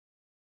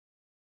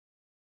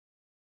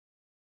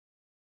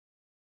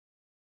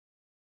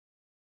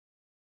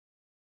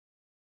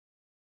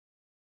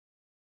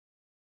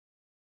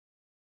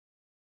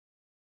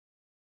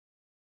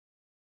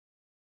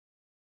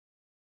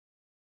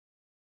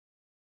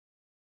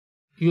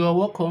You are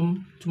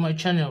welcome to my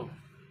channel.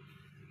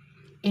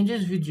 In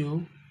this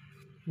video,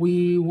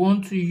 we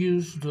want to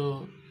use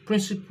the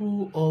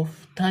principle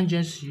of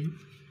tangency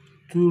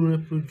to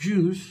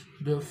reproduce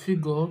the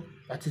figure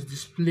that is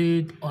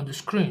displayed on the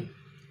screen.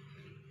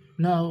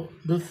 Now,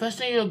 the first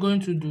thing you're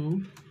going to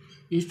do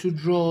is to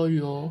draw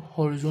your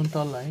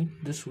horizontal line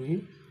this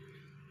way.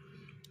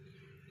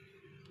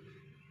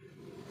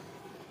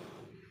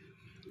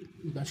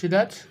 You can see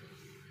that.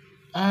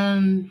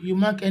 And you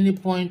mark any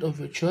point of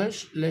your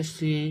choice. Let's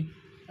say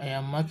I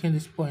am marking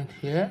this point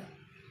here,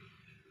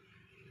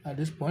 at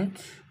this point,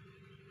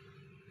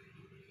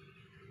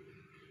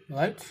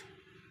 right?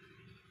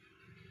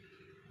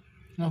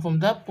 Now from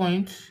that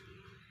point,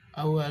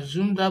 I will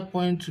assume that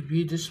point to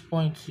be this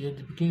point here,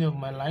 the beginning of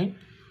my line,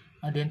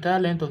 and the entire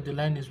length of the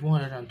line is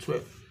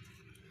 112.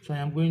 So I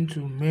am going to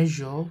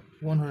measure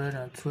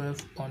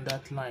 112 on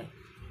that line,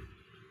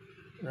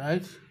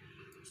 right?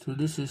 So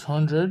this is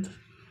 100,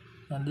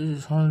 and this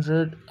is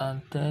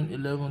 110,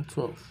 11,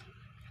 12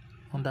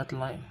 on that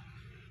line.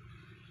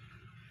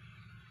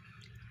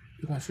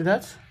 You can see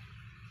that?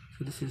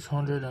 So this is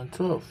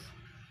 112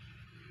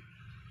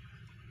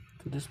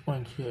 to this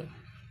point here.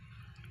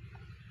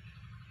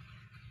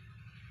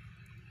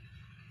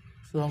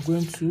 So I'm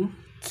going to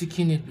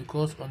thicken it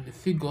because on the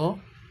figure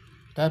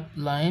that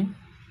line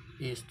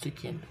is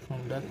thickened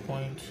from that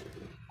point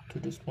to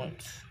this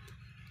point,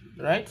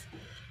 right?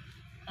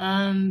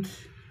 And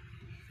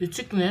the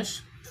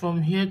thickness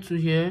from here to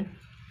here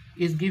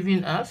is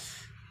giving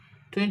us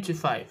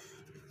 25.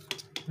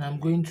 And I'm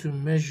going to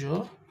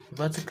measure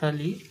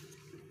vertically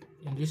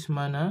in this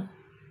manner.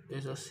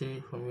 Let's just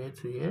say from here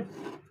to here.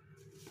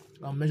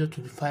 I'll measure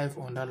 25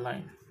 on that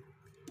line.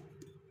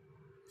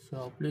 So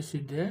I'll place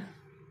it there.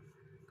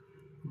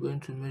 I'm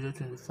going to measure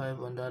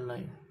 25 on that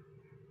line.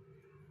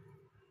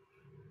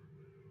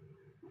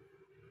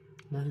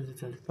 That is the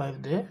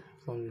 25 there.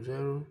 From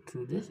 0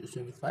 to this is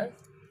 25.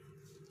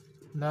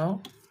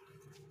 Now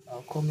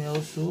I'll come here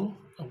also.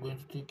 I'm going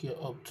to take here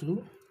up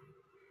to.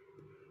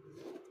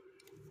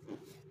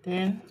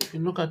 Then if you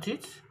look at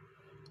it,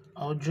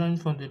 I'll join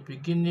from the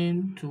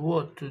beginning to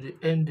what? To the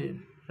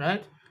ending,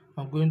 right?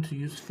 I'm going to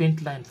use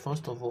faint line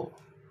first of all.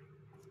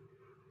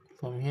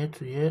 From here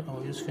to here,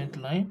 I'll use faint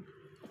line,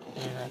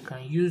 and I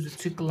can use the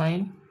thick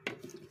line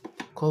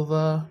to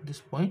cover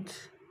this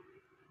point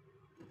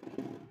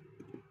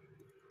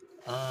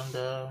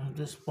and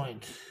this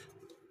point.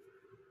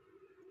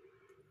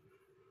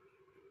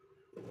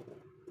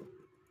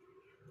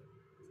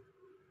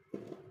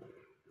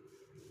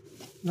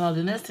 Now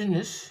the next thing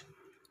is,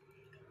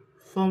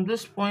 from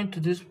this point to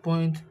this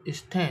point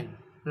is 10,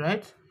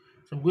 right?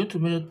 So I'm going to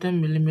measure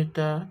 10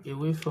 millimeter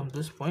away from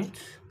this point.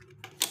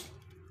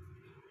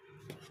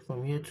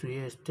 From here to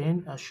here is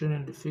 10, as shown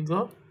in the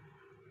figure.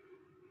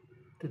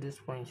 To this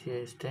point here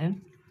is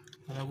 10,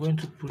 and I'm going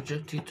to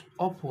project it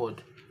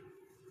upward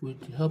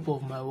with the help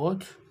of my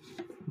what?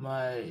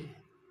 My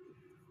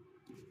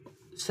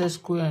set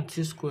square and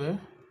T square.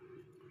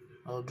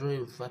 I'll draw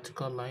a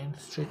vertical line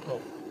straight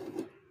up.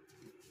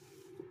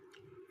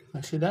 You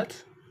can see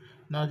that.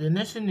 Now the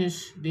next thing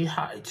is the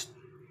height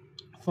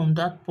from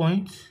that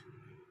point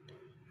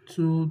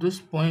to this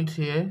point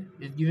here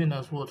is giving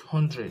us what?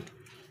 100.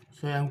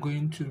 So I'm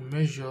going to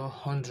measure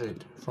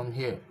 100 from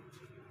here.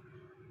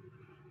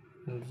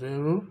 From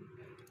 0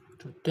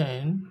 to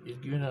 10 is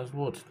giving us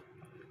what?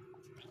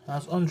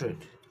 As 100.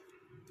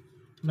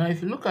 Now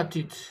if you look at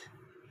it,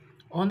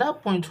 on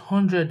that point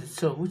 100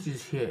 itself, which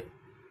is here,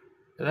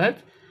 right?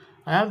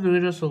 I have a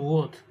radius of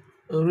what?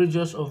 A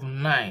radius of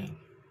 9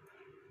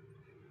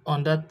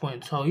 on that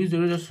point. So I'll use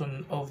the radius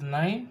of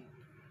 9,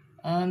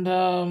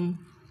 and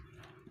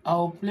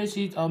I'll place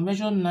it, I'll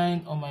measure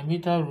 9 on my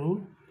meter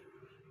rule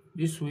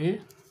this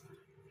way.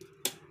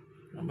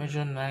 I'll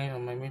measure 9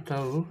 on my meter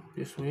rule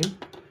this way.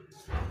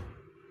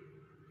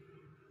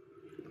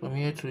 From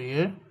here to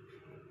here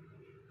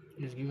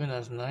is given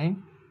as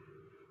 9,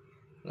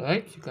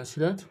 right? You can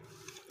see that.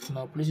 And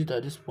I'll place it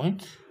at this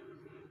point.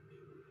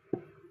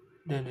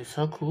 Then the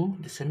circle,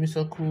 the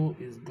semicircle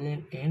is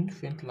going in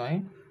faint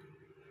line.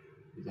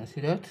 You can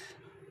see that.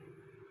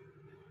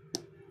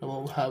 That's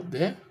what we have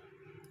there.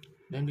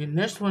 Then the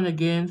next one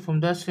again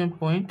from that same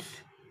point,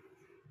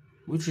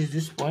 which is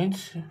this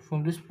point,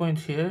 from this point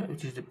here,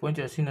 which is the point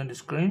you're seeing on the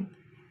screen,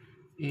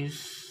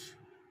 is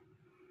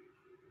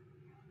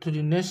to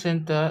the next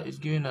center is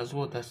giving us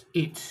what? As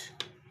 8,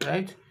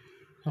 right?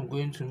 I'm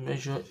going to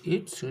measure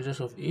 8, radius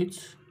of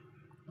 8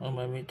 on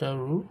my meter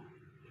rule,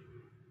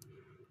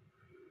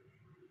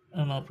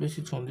 and I'll place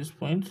it from this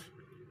point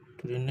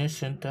to the next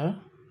center,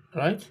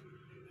 right?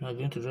 And I'm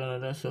going to draw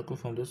another circle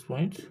from this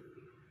point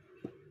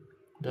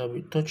that will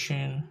be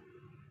touching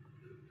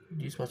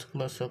this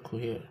particular circle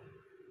here.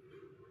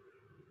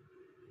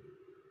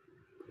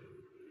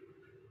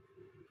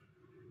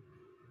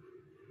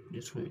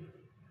 This way.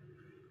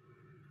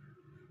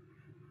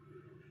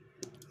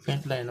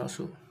 Faint line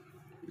also.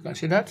 You can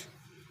see that.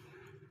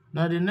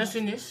 Now the next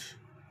thing is,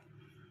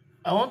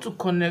 I want to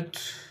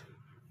connect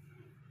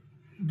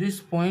this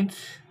point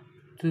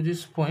to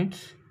this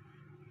point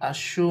as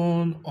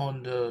shown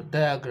on the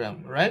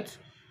diagram, right?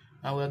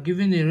 And we're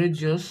given a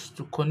radius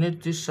to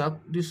connect this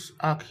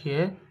arc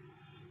here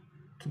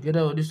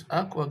together with this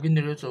arc. We're given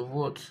a radius of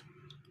what?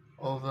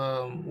 Of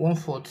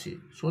 140.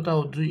 So what I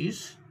will do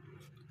is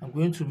I'm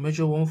going to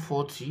measure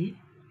 140,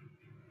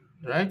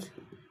 right,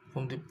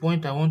 from the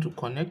point I want to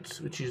connect,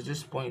 which is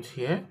this point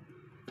here.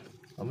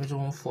 I'll measure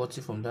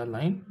 140 from that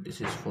line.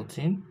 This is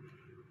 14.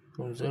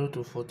 From 0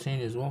 to 14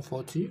 is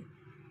 140.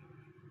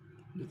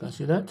 You can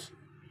see that.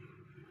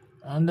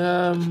 And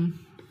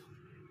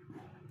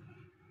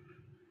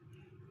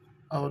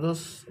I'll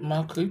just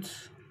mark it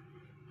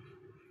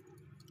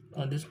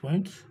on this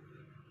point.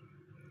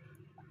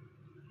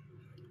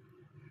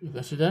 You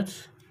can see that.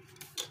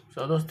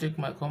 So I'll just take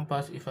my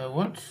compass. If I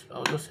want,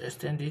 I'll just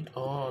extend it,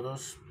 or I'll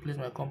just place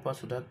my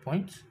compass to that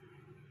point.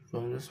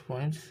 From this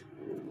point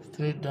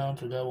straight down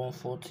to that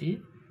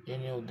 140,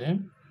 any of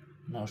them,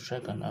 and I'll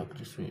strike an arc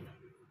this way.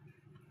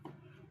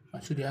 I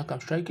see the arc I'm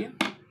striking.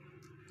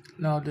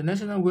 Now the next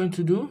thing I'm going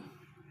to do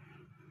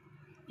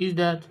is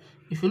that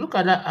if you look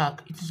at that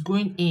arc, it is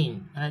going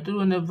in, and I told you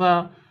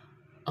whenever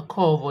a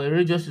curve or a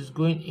radius is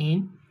going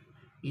in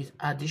is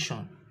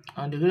addition,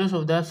 and the radius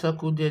of that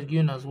circle there is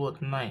given as what?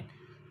 9.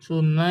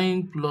 So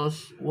 9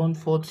 plus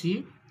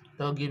 140,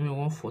 that will give me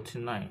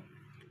 149.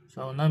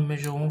 So I'll now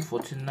measure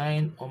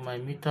 149 on my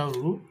meter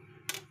rule.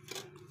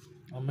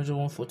 I'll measure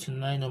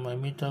 149 on my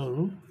meter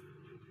rule.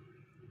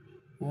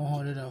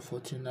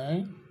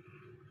 149,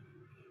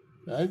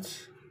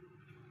 right?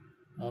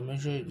 I'll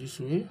measure it this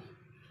way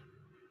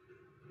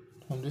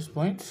from this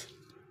point.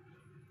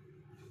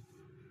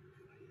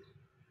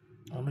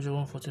 I'll measure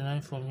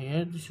 149 from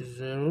here. This is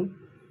 0,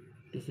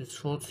 this is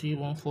 40,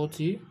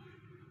 140,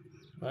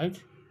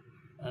 right?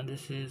 And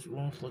this is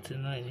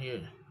 149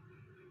 here.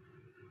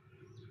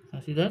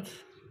 Can see that?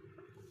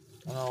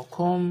 And I'll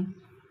come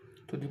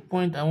to the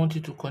point I want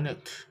it to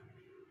connect,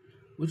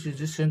 which is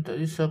this center,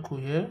 this circle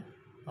here.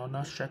 I'll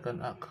now strike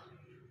an arc.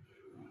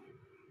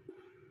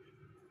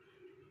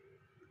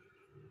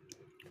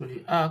 So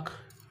the arc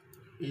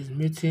is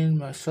meeting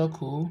my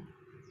circle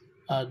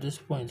at this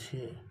point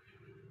here.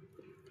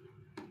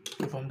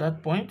 So from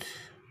that point,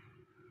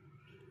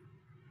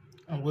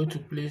 I'm going to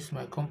place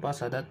my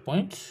compass at that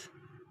point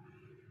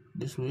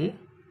this way,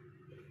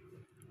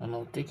 and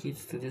I'll take it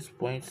to this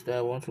point that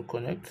I want to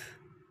connect.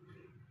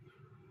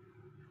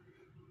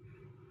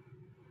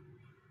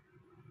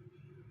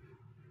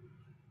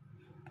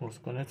 Let's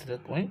connect to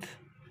that point.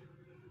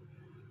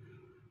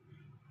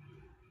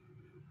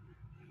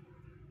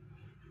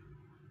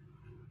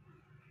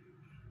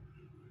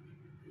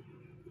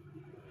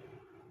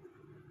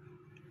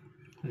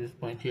 This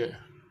point here,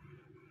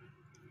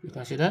 you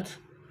can see that.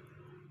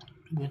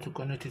 I'm going to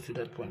connect it to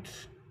that point.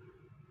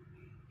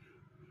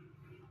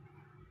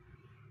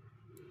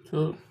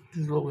 So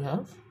this is what we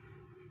have.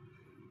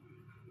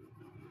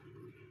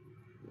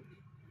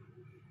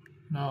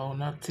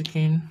 Now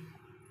taking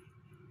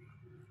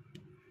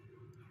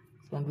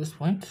from this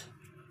point,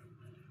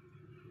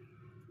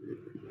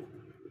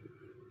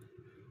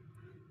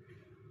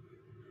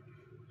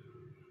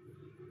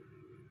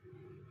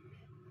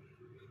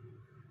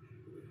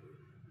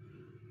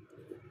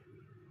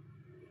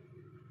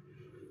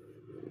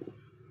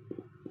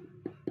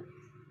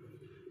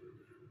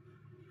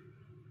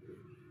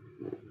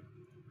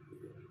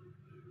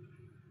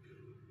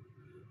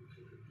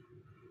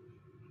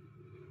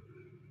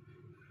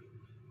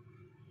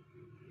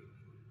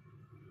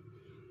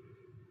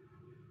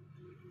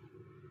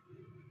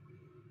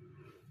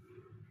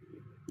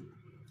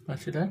 I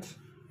see that.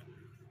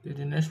 Then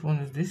the next one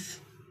is this.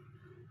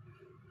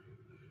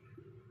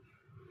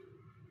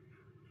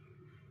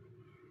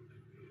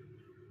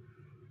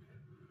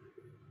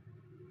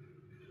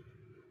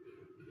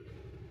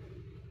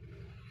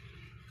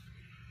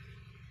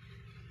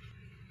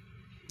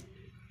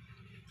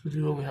 So this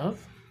is what we have.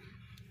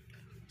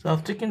 So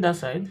I've taken that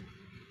side.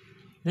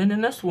 Then the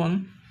next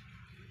one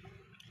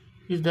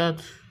is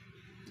that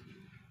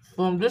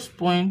from this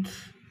point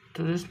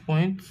to this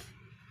point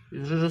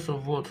is radius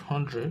of what?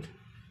 100,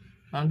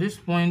 and this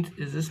point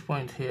is this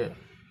point here,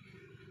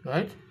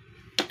 right?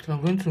 So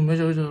I'm going to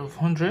measure radius of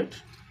 100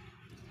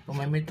 on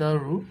my meter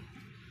rule,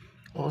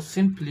 or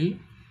simply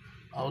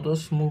I'll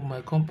just move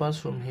my compass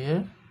from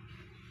here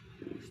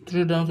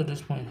straight down to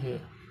this point here.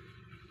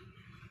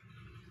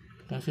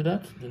 You can see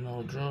that. Then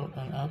I'll draw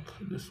an arc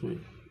this way.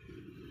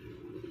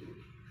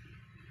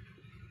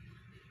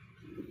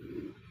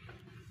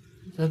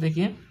 Is that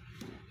again?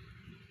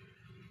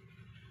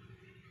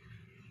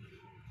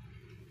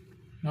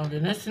 Now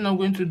the next thing I'm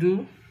going to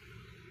do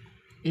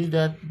is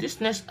that this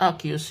next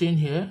arc you're seeing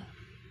here,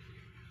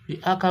 the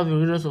arc has a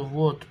radius of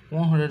what?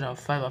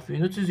 105. If you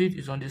notice, it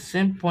is on the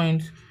same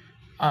point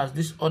as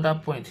this other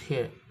point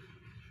here.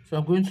 So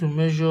I'm going to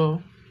measure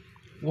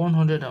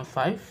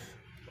 105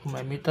 on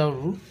my meter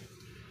rule.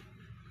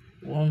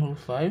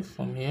 105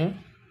 from here.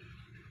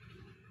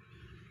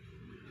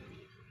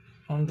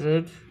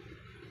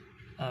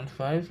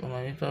 105 on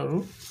my meter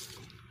rule,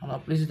 and I'll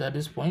place it at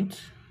this point,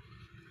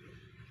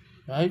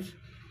 right?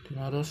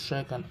 Then I'll just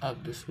strike an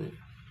arc this way.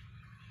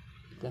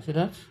 can see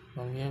that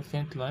from here,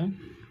 faint line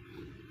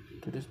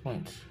to this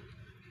point.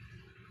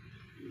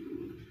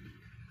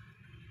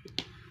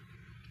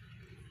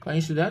 Can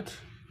you see that?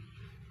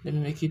 Let me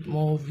make it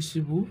more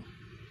visible.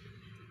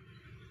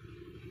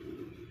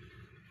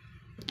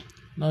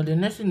 Now the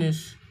next thing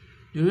is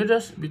the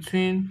radius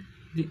between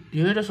the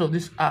radius of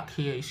this arc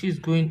here. You see it's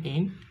going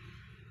in.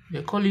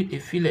 They call it a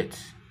fillet,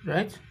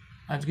 right?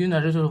 And it's giving a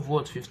radius of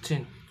what?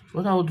 15. So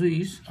what I will do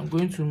is I'm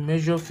going to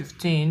measure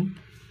 15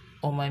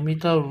 on my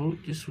meter rule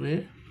this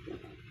way.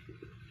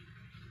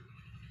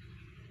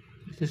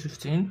 This is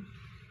 15.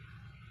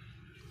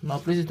 Now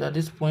place it at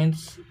this point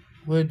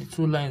where the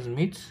two lines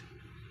meet.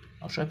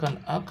 I'll strike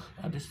an arc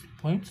at this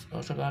point.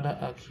 I'll strike another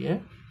arc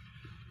here.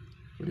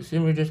 With the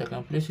same radius, I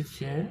can place it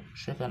here,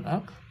 strike an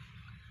arc.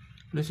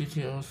 Place it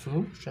here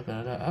also, strike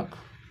another arc.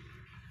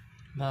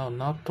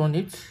 Now turn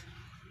it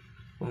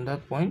from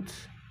that point.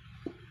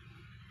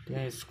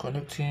 Then it's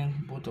connecting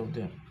both of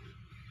them.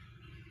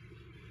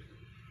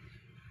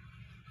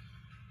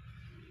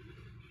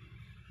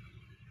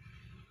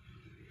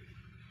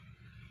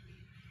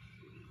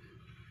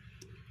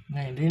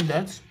 Now in doing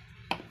that,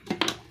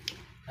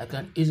 I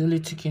can easily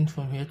thicken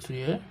from here to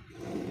here,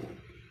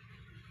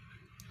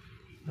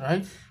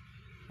 right?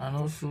 And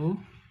also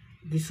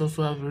this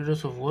also have a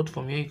radius of what?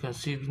 From here you can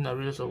see a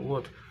radius of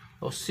what?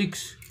 Of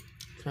 6.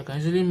 So I can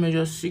easily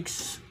measure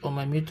 6 on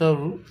my meter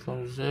rule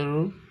from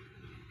 0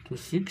 to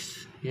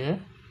 6 here.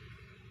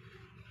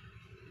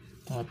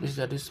 I'll place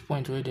it at this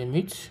point where they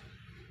meet.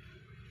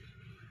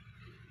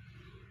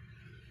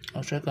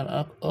 I'll strike an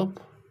arc up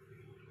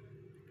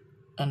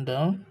and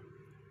down.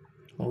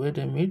 From where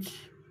they meet,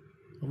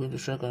 I'm going to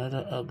strike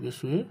another arc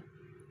this way.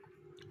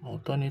 I'll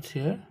turn it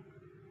here,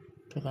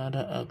 strike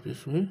another arc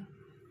this way.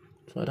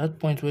 So at that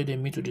point where they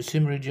meet with the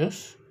same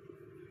radius,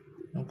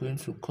 I'm going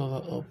to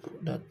cover up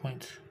that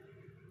point.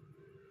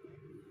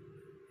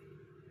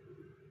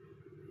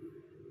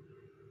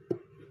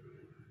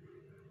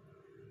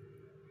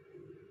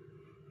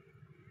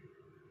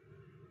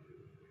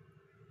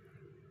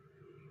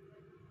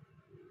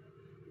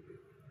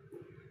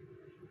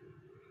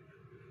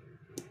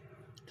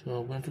 So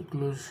I'm going to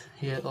close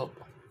here up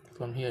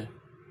from here.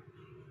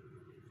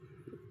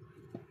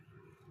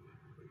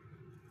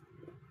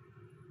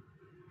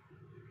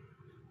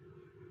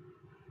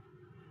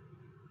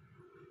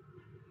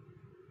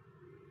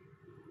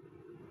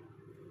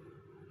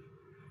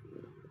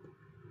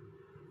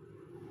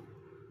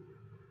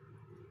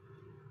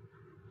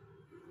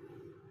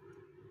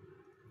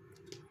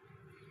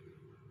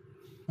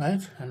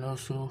 Right, and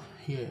also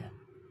here.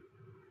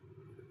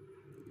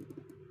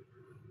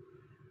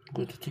 I'm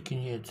going to thicken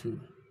here too.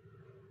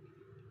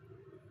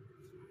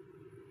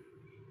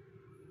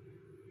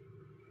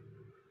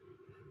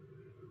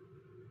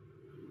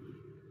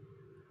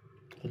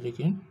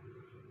 Again.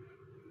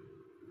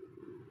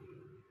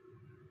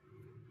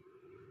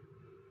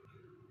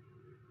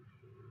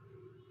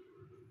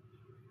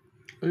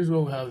 This is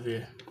what we have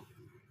here.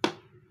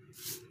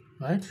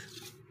 Right?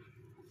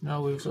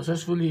 Now we've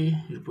successfully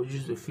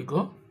reproduced the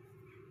figure.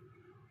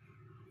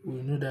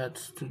 We know that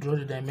to draw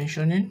the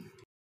dimensioning,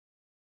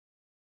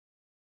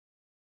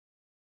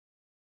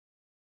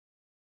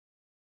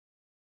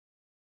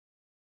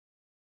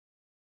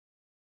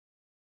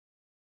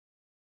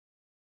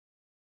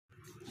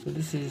 so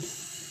this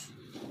is,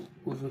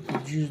 we've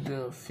reproduced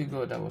the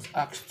figure that was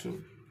asked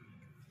to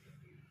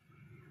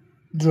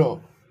draw.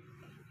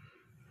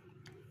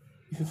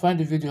 If you find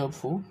the video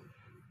helpful,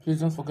 please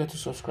don't forget to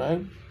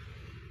subscribe,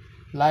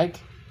 like,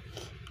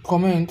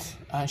 comment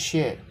and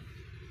share.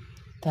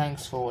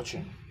 Thanks for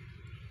watching.